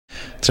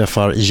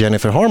träffar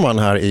Jennifer Harman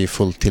här i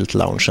Full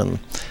Tilt-loungen.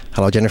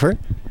 Hello Jennifer.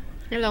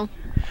 Hello.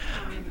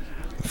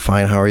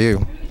 Fine, how are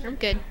you? I'm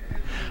good.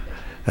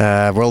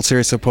 World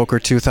Series of Poker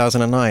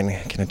 2009.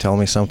 Can you tell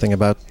me something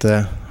about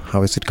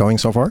how is it going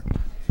so far?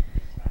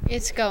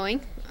 It's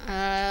going.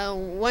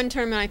 One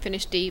tournament I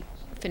finished deep,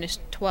 finished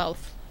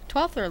 12th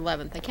or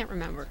 11th, I can't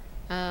remember.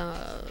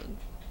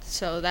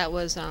 So that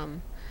was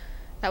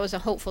a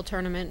hopeful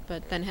tournament,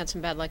 but then had some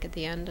bad luck at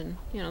the end, and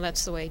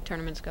that's the way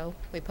tournaments go,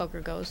 the way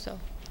poker goes. So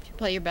if you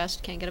play your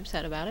best, can't get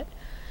upset about it.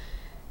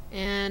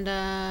 And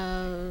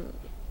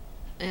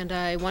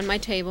I won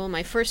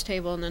my first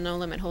table in the No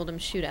Limit Hold'em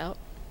shootout,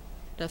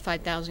 the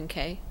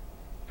 5,000K,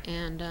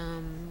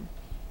 and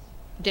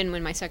didn't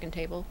win my second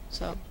table.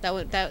 So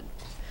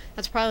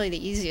that's probably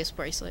the easiest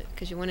bracelet,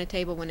 because you win a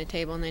table,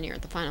 and then you're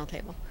at the final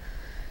table.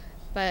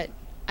 But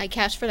I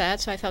cashed for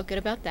that, so I felt good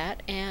about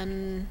that,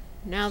 and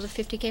now the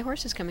 50K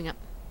horse is coming up,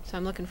 so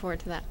I'm looking forward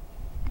to that.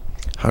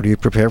 How do you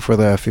prepare for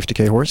the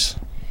 50K horse?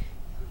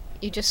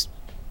 You just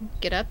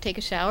get up, take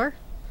a shower,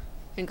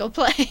 and go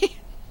play.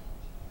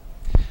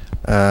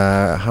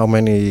 How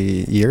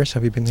many years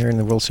have you been here in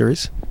the World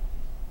Series?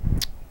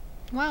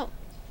 Well,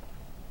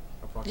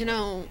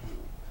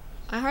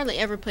 I hardly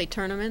ever play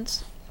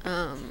tournaments.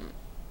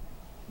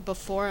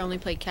 Before, I only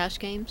played cash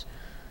games.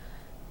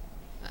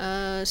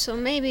 So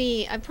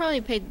maybe I've probably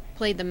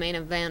played the main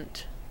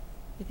event,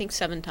 I think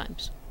 7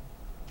 times.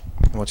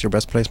 What's your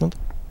best placement?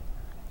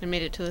 I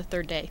made it to the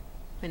 3rd day.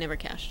 I never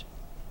cashed.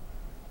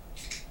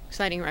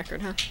 Exciting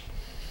record, huh?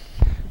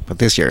 But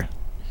this year?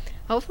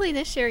 Hopefully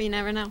this year, you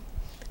never know.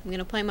 I'm going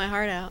to play my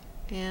heart out,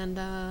 and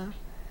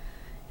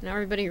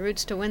everybody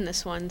roots to win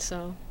this one,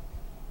 so...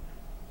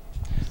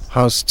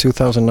 How's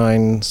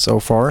 2009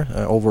 so far,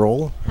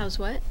 overall? How's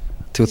what?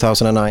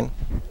 2009?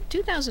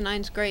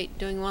 2009's great,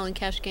 doing well in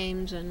cash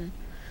games and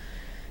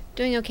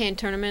doing okay in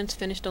tournaments,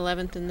 finished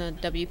 11th in the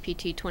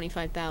WPT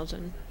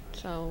 25,000,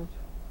 so,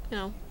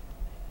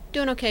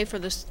 doing okay for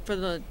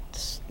the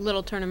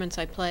little tournaments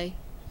I play.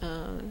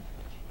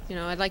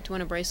 I'd like to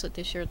win a bracelet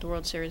this year at the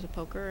World Series of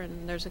Poker,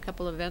 and there's a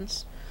couple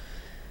events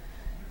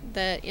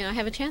that, I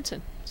have a chance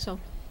in, so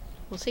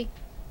we'll see.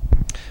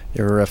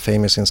 You're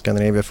famous in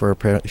Scandinavia for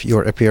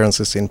your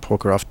appearances in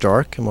Poker After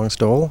Dark,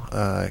 amongst all.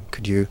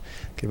 Could you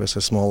give us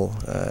a small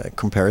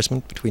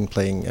comparison between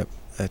playing a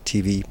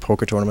TV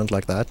poker tournament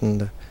like that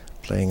and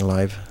playing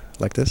live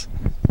like this?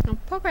 Well,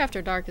 Poker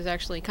After Dark is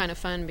actually kind of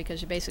fun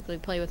because you basically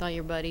play with all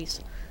your buddies.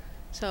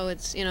 So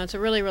it's a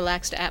really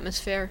relaxed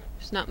atmosphere.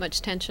 There's not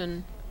much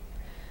tension.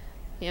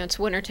 It's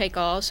winner take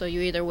all, so you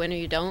either win or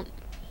you don't.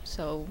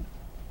 So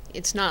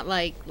it's not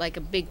like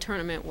a big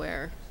tournament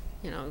where,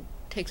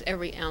 takes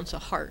every ounce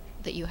of heart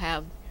that you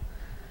have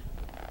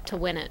to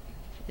win it.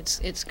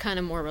 It's kind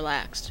of more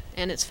relaxed,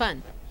 and it's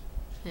fun,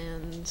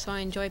 and so I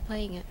enjoy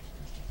playing it.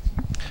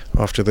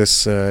 After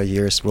this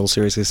year's World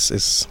Series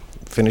is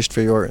finished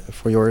for your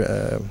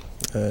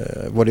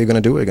what are you going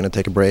to do? Are you going to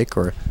take a break,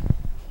 or?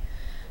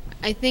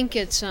 I think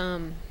it's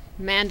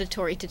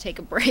mandatory to take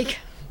a break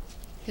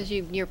because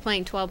you're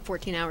playing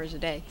 12-14 hours a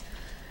day,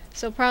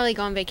 so probably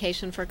go on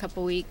vacation for a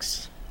couple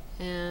weeks,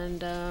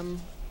 and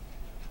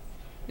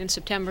in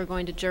September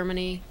going to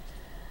Germany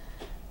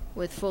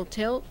with Full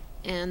Tilt,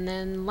 and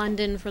then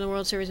London for the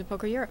World Series of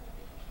Poker Europe.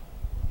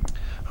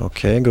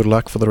 Okay, good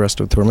luck for the rest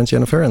of the tournament,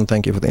 Jennifer, and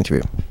thank you for the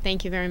interview.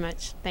 Thank you very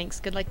much. Thanks.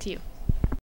 Good luck to you.